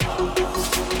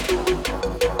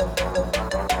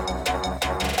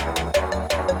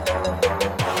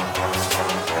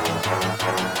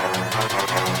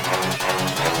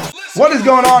What is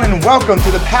going on, and welcome to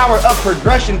the Power of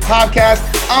Progression podcast.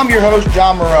 I'm your host,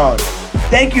 John Marone.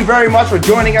 Thank you very much for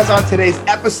joining us on today's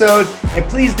episode. And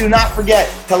please do not forget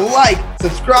to like,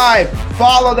 subscribe,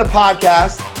 follow the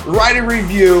podcast, write a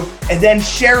review, and then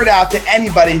share it out to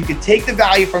anybody who could take the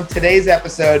value from today's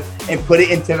episode and put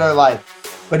it into their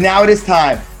life. But now it is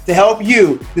time to help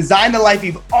you design the life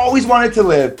you've always wanted to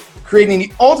live, creating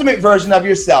the ultimate version of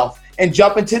yourself, and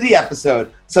jump into the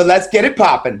episode. So let's get it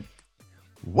popping.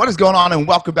 What is going on, and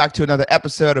welcome back to another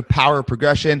episode of Power of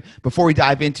Progression. Before we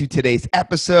dive into today's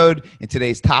episode and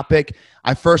today's topic,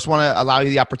 I first want to allow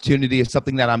you the opportunity of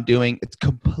something that I'm doing. It's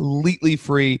completely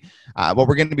free. What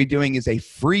we're going to be doing is a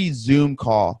free Zoom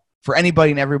call for anybody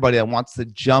and everybody that wants to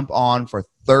jump on for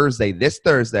this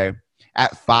Thursday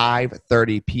at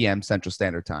 5:30 p.m. Central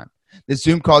Standard Time. This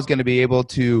Zoom call is going to be able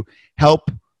to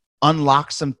help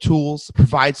unlock some tools,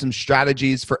 provide some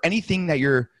strategies for anything that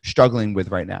you're struggling with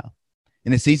right now.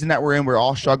 In the season that we're in, we're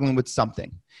all struggling with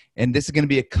something. And this is going to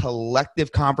be a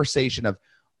collective conversation of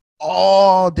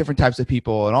all different types of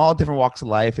people and all different walks of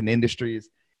life and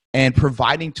industries, and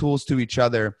providing tools to each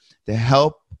other to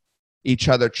help each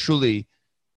other truly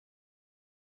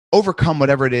overcome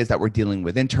whatever it is that we're dealing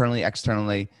with internally,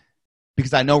 externally,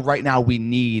 because I know right now we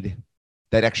need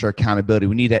that extra accountability.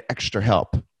 We need that extra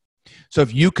help. So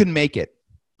if you can make it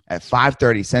at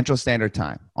 5:30 Central Standard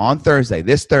Time on Thursday,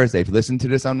 this Thursday, if you listen to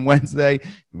this on Wednesday,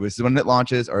 this is when it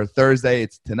launches, or Thursday,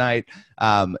 it's tonight.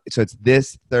 So it's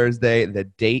this Thursday. The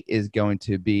date is going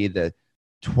to be the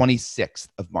 26th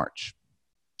of March.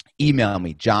 Email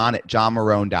me,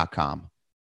 john@johnmarone.com.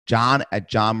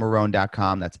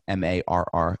 john@johnmarone.com. That's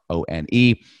MARRONE.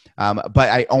 But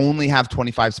I only have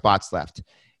 25 spots left.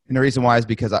 And the reason why is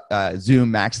because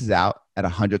Zoom maxes out at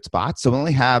 100 spots. So we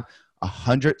only have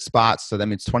 100 spots. So that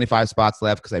means 25 spots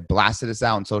left because I blasted this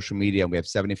out on social media, and we have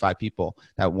 75 people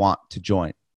that want to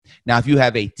join. Now, if you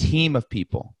have a team of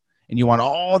people and you want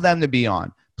all of them to be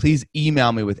on, please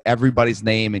email me with everybody's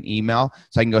name and email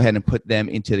so I can go ahead and put them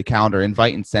into the calendar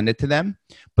invite and send it to them.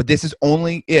 But this is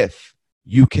only if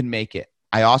you can make it.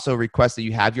 I also request that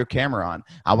you have your camera on.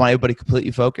 I want everybody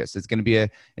completely focused. It's going to be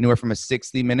anywhere from a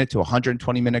 60-minute to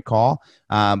 120-minute call.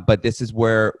 But this is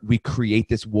where we create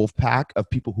this wolf pack of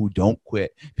people who don't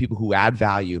quit, people who add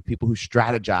value, people who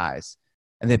strategize,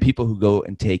 and then people who go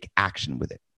and take action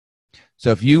with it.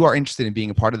 So if you are interested in being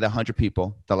a part of the 100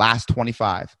 people, the last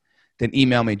 25, then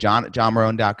email me,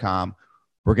 john@johnmarone.com.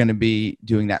 We're going to be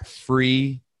doing that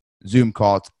free Zoom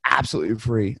call. It's absolutely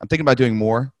free. I'm thinking about doing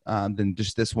more than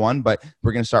just this one, but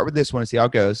we're going to start with this one and see how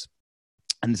it goes.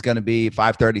 And it's going to be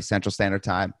 5:30 Central Standard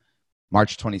Time,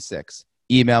 March 26th.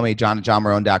 Email me,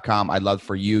 john@johnmarone.com. I'd love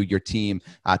for you, your team,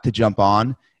 to jump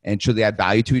on and truly add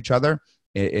value to each other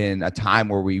in a time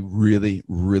where we really,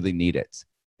 really need it.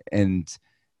 And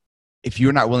if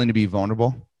you're not willing to be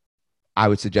vulnerable, I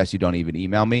would suggest you don't even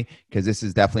email me, because this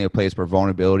is definitely a place where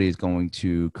vulnerability is going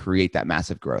to create that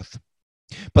massive growth.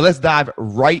 But let's dive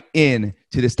right in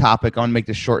to this topic. I want to make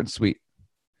this short and sweet,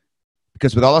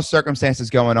 because with all the circumstances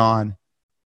going on,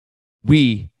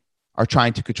 we are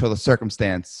trying to control the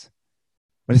circumstance.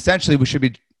 But essentially, we should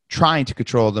be trying to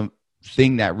control the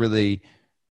thing that really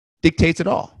dictates it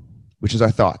all, which is our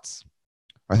thoughts,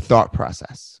 our thought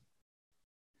process.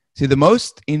 See, the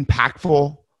most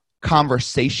impactful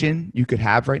conversation you could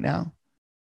have right now,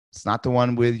 it's not the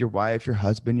one with your wife, your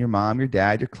husband, your mom, your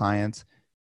dad, your clients.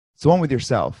 It's the one with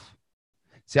yourself.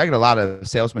 See, I get a lot of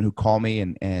salesmen who call me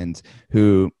and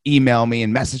who email me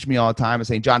and message me all the time and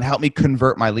saying, John, help me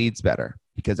convert my leads better,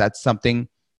 because that's something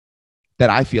that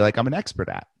I feel like I'm an expert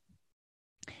at.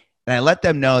 And I let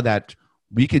them know that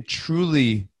we could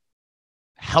truly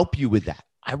help you with that.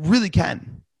 I really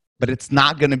can. But it's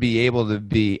not going to be able to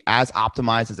be as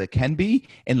optimized as it can be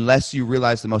unless you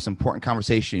realize the most important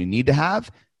conversation you need to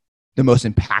have. The most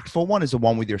impactful one is the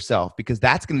one with yourself, because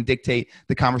that's going to dictate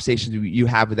the conversations you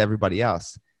have with everybody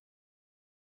else.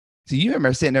 So you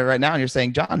remember sitting there right now and you're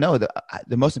saying, John, no, the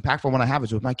most impactful one I have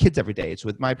is with my kids every day. It's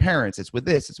with my parents. It's with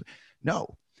this.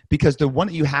 No, because the one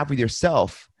that you have with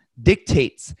yourself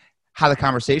dictates how the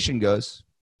conversation goes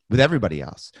with everybody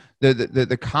else.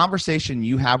 The conversation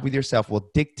you have with yourself will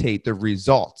dictate the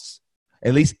results,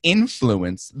 at least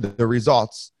influence the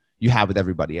results you have with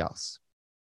everybody else.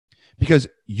 Because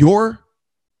your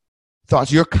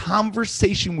thoughts, your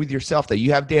conversation with yourself that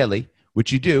you have daily,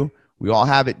 which you do, we all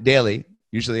have it daily,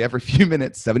 usually every few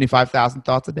minutes, 75,000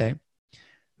 thoughts a day.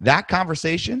 That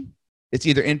conversation, it's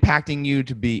either impacting you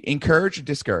to be encouraged or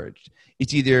discouraged.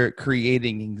 It's either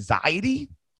creating anxiety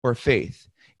or faith.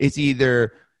 It's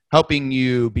either helping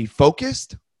you be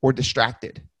focused or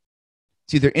distracted.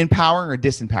 It's either empowering or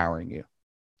disempowering you.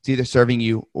 It's either serving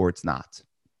you or it's not.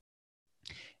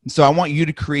 And so I want you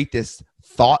to create this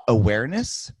thought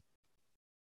awareness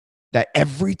that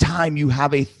every time you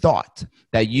have a thought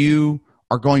that you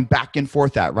are going back and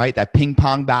forth at, right? That ping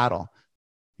pong battle.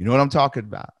 You know what I'm talking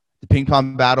about? The ping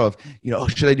pong battle of, oh,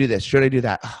 should I do this? Should I do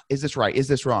that? Is this right? Is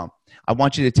this wrong? I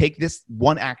want you to take this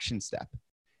one action step,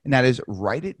 and that is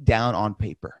write it down on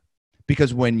paper.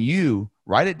 Because when you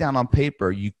write it down on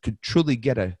paper, you could truly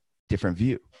get a different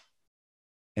view.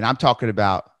 And I'm talking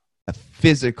about a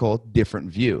physical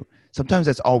different view. Sometimes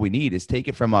that's all we need is take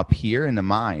it from up here in the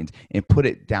mind and put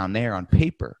it down there on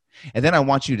paper. And then I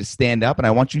want you to stand up and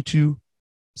I want you to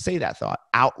say that thought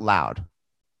out loud.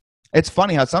 It's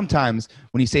funny how sometimes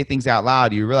when you say things out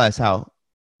loud, you realize how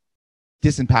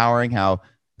disempowering, how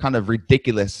kind of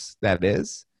ridiculous that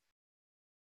is.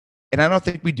 And I don't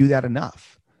think we do that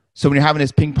enough. So when you're having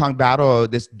this ping pong battle, or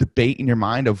this debate in your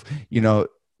mind of,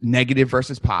 negative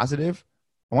versus positive,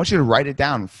 I want you to write it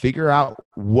down, figure out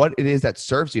what it is that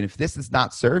serves you. And if this does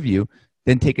not serve you,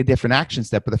 then take a different action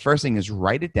step. But the first thing is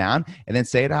write it down and then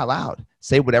say it out loud.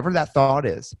 Say whatever that thought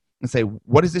is and say,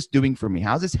 what is this doing for me?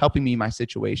 How is this helping me in my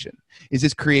situation? Is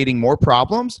this creating more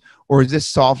problems or is this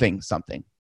solving something?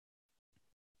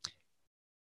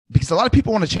 Because a lot of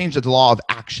people want to change the law of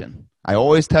action. I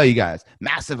always tell you guys,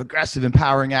 massive, aggressive,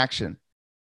 empowering action.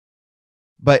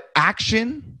 But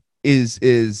action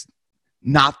is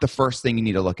not the first thing you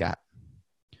need to look at.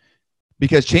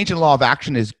 Because changing the law of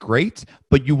action is great,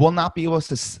 but you will not be able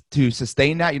to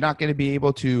sustain that. You're not going to be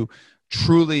able to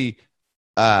truly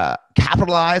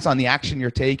capitalize on the action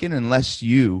you're taking unless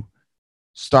you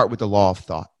start with the law of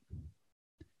thought.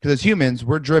 Because as humans,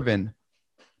 we're driven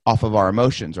off of our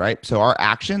emotions, right? So our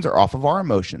actions are off of our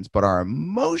emotions, but our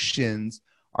emotions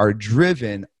are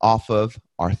driven off of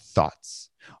our thoughts.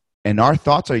 And our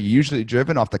thoughts are usually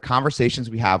driven off the conversations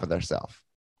we have with ourselves.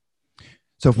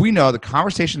 So if we know the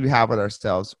conversations we have with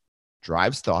ourselves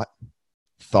drives thought,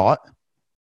 thought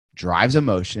drives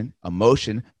emotion,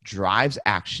 emotion drives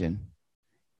action,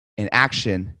 and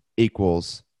action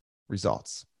equals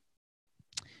results.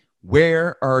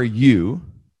 Where are you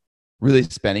really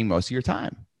spending most of your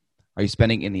time? Are you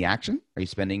spending it in the action? Are you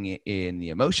spending it in the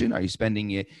emotion? Are you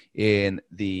spending it in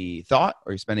the thought? Or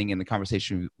are you spending it in the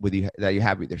conversation that you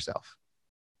have with yourself?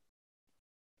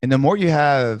 And the more you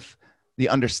have the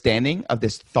understanding of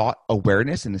this thought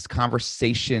awareness and this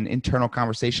conversation, internal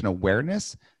conversation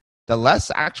awareness, the less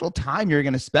actual time you're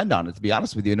going to spend on it, to be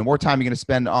honest with you. And the more time you're going to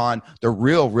spend on the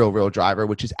real driver,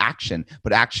 which is action,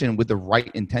 but action with the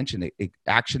right intention,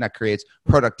 action that creates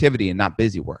productivity and not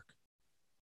busy work.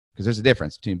 Because there's a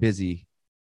difference between busy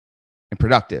and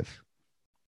productive.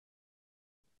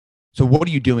 So what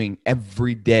are you doing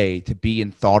every day to be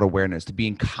in thought awareness, to be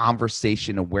in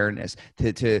conversation awareness,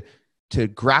 to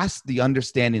grasp the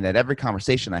understanding that every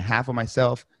conversation I have with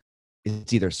myself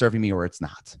is either serving me or it's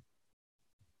not?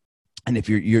 And if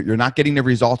you're not getting the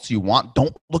results you want,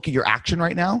 don't look at your action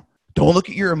right now. Don't look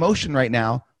at your emotion right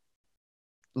now.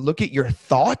 Look at your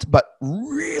thought, but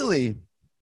really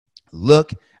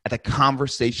look at the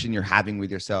conversation you're having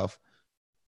with yourself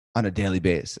on a daily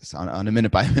basis, on a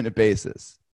minute-by-minute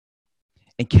basis,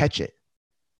 and catch it.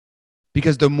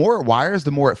 Because the more it wires,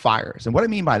 the more it fires. And what I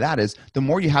mean by that is the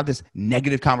more you have this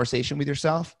negative conversation with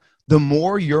yourself, the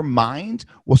more your mind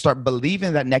will start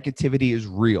believing that negativity is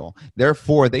real.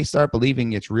 Therefore, they start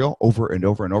believing it's real over and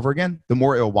over and over again, the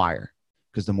more it'll wire.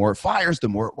 Because the more it fires, the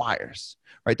more it wires,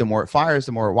 right? The more it fires,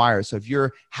 the more it wires. So if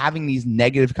you're having these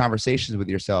negative conversations with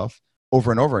yourself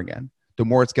over and over again, the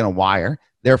more it's going to wire.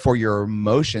 Therefore, your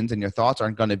emotions and your thoughts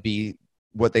aren't going to be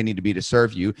what they need to be to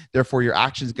serve you. Therefore, your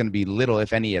actions are going to be little,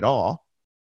 if any at all.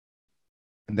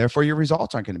 And therefore, your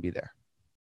results aren't going to be there.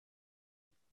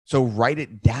 So write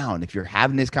it down. If you're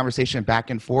having this conversation back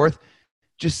and forth,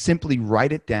 just simply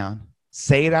write it down,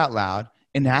 say it out loud,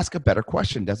 and ask a better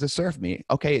question. Does it serve me?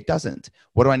 Okay, it doesn't.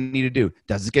 What do I need to do?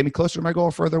 Does it get me closer to my goal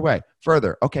or further away?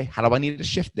 Further. Okay, how do I need to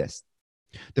shift this?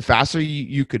 The faster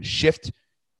you could shift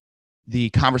the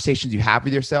conversations you have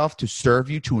with yourself to serve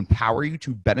you, to empower you,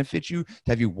 to benefit you, to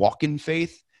have you walk in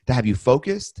faith, to have you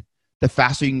focused, the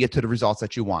faster you can get to the results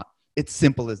that you want. It's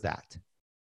simple as that.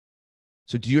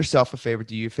 So do yourself a favor,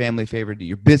 do your family a favor, do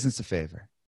your business a favor.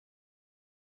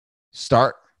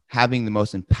 Start having the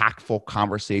most impactful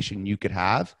conversation you could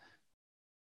have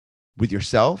with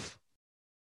yourself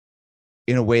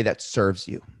in a way that serves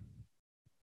you.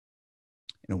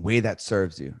 In a way that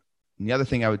serves you. And the other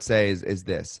thing I would say is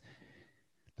this.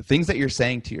 The things that you're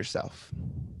saying to yourself,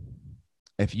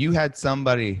 if you had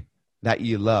somebody that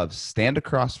you love stand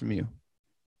across from you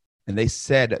and they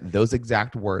said those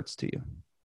exact words to you,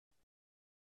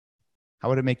 how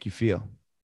would it make you feel?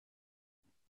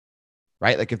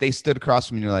 Right? Like if they stood across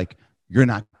from you and you're like, you're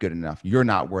not good enough. You're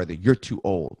not worthy. You're too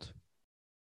old,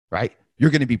 right? You're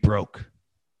going to be broke.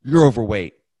 You're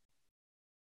overweight.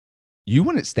 You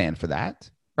wouldn't stand for that,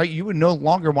 right? You would no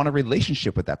longer want a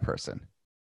relationship with that person.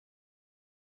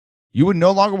 You would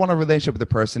no longer want a relationship with a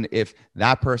person if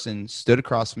that person stood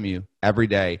across from you every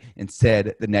day and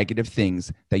said the negative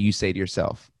things that you say to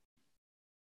yourself.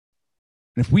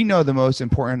 And if we know the most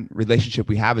important relationship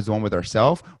we have is the one with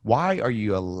ourselves, why are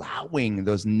you allowing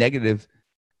those negative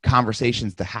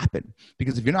conversations to happen?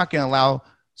 Because if you're not going to allow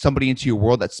somebody into your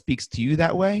world that speaks to you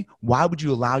that way, why would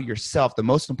you allow yourself, the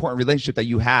most important relationship that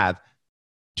you have,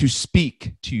 to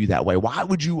speak to you that way? Why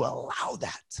would you allow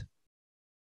that?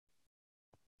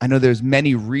 I know there's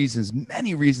many reasons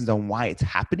on why it's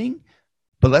happening,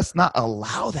 but let's not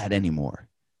allow that anymore,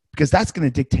 because that's going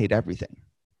to dictate everything.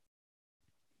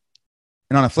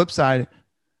 And on the flip side,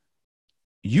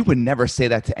 you would never say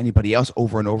that to anybody else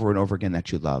over and over and over again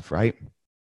that you love, right?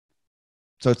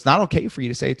 So it's not okay for you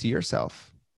to say it to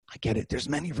yourself. I get it. There's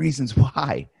many reasons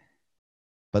why,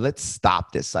 but let's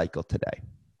stop this cycle today.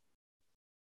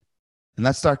 And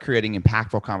let's start creating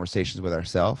impactful conversations with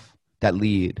ourselves that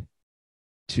lead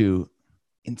to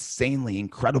insanely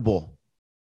incredible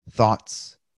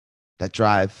thoughts that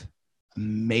drive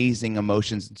amazing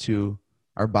emotions into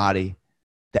our body,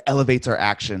 that elevates our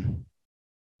action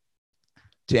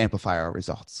to amplify our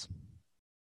results.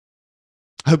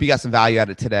 I hope you got some value out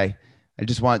of it today. I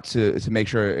just want to make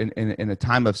sure in a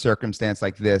time of circumstance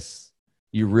like this,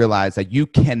 you realize that you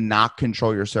cannot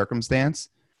control your circumstance,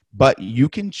 but you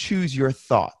can choose your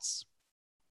thoughts.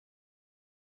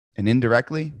 And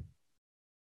indirectly,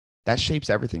 that shapes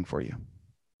everything for you.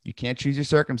 You can't choose your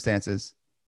circumstances,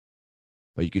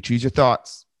 but you can choose your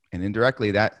thoughts. And indirectly,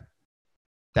 that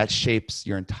shapes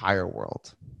your entire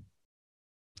world.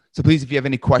 So please, if you have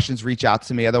any questions, reach out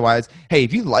to me. Otherwise, hey,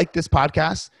 if you like this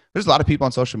podcast, there's a lot of people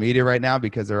on social media right now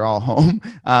because they're all home.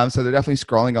 So they're definitely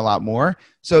scrolling a lot more.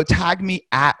 So tag me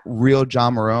at Real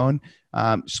John Marone.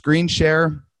 Screen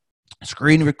share,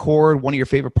 screen record one of your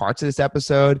favorite parts of this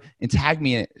episode and tag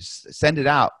me in it. Send it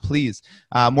out, please.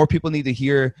 More people need to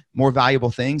hear more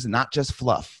valuable things and not just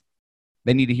fluff.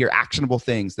 They need to hear actionable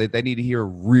things. They need to hear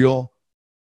real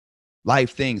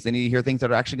life things. They need to hear things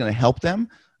that are actually going to help them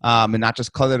and not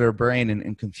just clutter their brain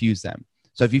and confuse them.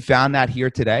 So if you found that here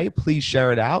today, please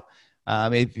share it out.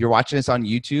 If you're watching this on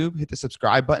YouTube, hit the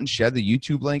subscribe button, share the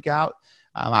YouTube link out.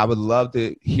 I would love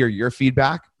to hear your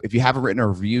feedback. If you haven't written a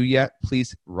review yet,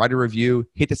 please write a review,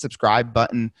 hit the subscribe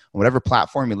button on whatever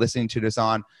platform you're listening to this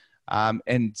on.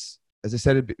 And as I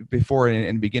said before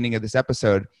in the beginning of this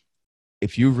episode,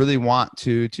 if you really want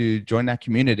to join that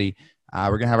community,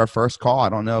 we're going to have our first call. I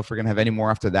don't know if we're going to have any more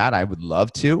after that. I would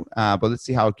love to, but let's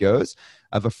see how it goes.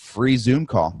 I have a free Zoom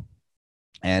call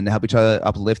and help each other,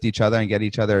 uplift each other and get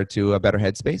each other to a better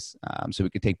headspace so we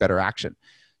could take better action.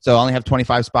 So I only have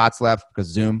 25 spots left because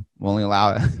Zoom will only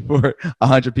allow for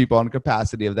 100 people on the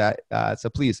capacity of that. So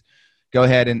please go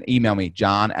ahead and email me,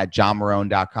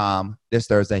 john@johnmarone.com, this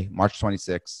Thursday, March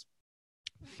 26th,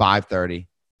 5:30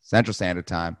 Central Standard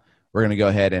Time. We're going to go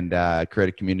ahead and create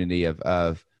a community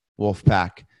of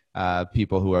Wolfpack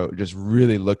people who are just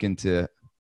really looking to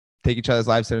take each other's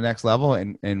lives to the next level,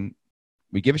 and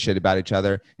we give a shit about each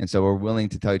other, and so we're willing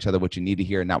to tell each other what you need to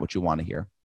hear and not what you want to hear.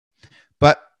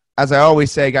 But as I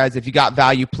always say, guys, if you got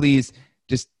value, please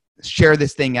just share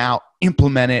this thing out,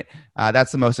 implement it.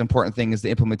 That's the most important thing, is the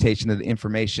implementation of the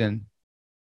information.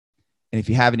 And if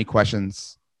you have any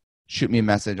questions, shoot me a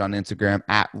message on Instagram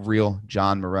at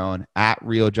RealJohnMarone, at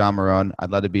RealJohnMarone.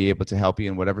 I'd love to be able to help you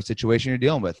in whatever situation you're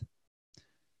dealing with.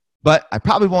 But I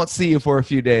probably won't see you for a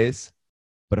few days.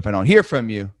 But if I don't hear from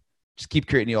you, just keep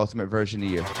creating the ultimate version of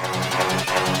you.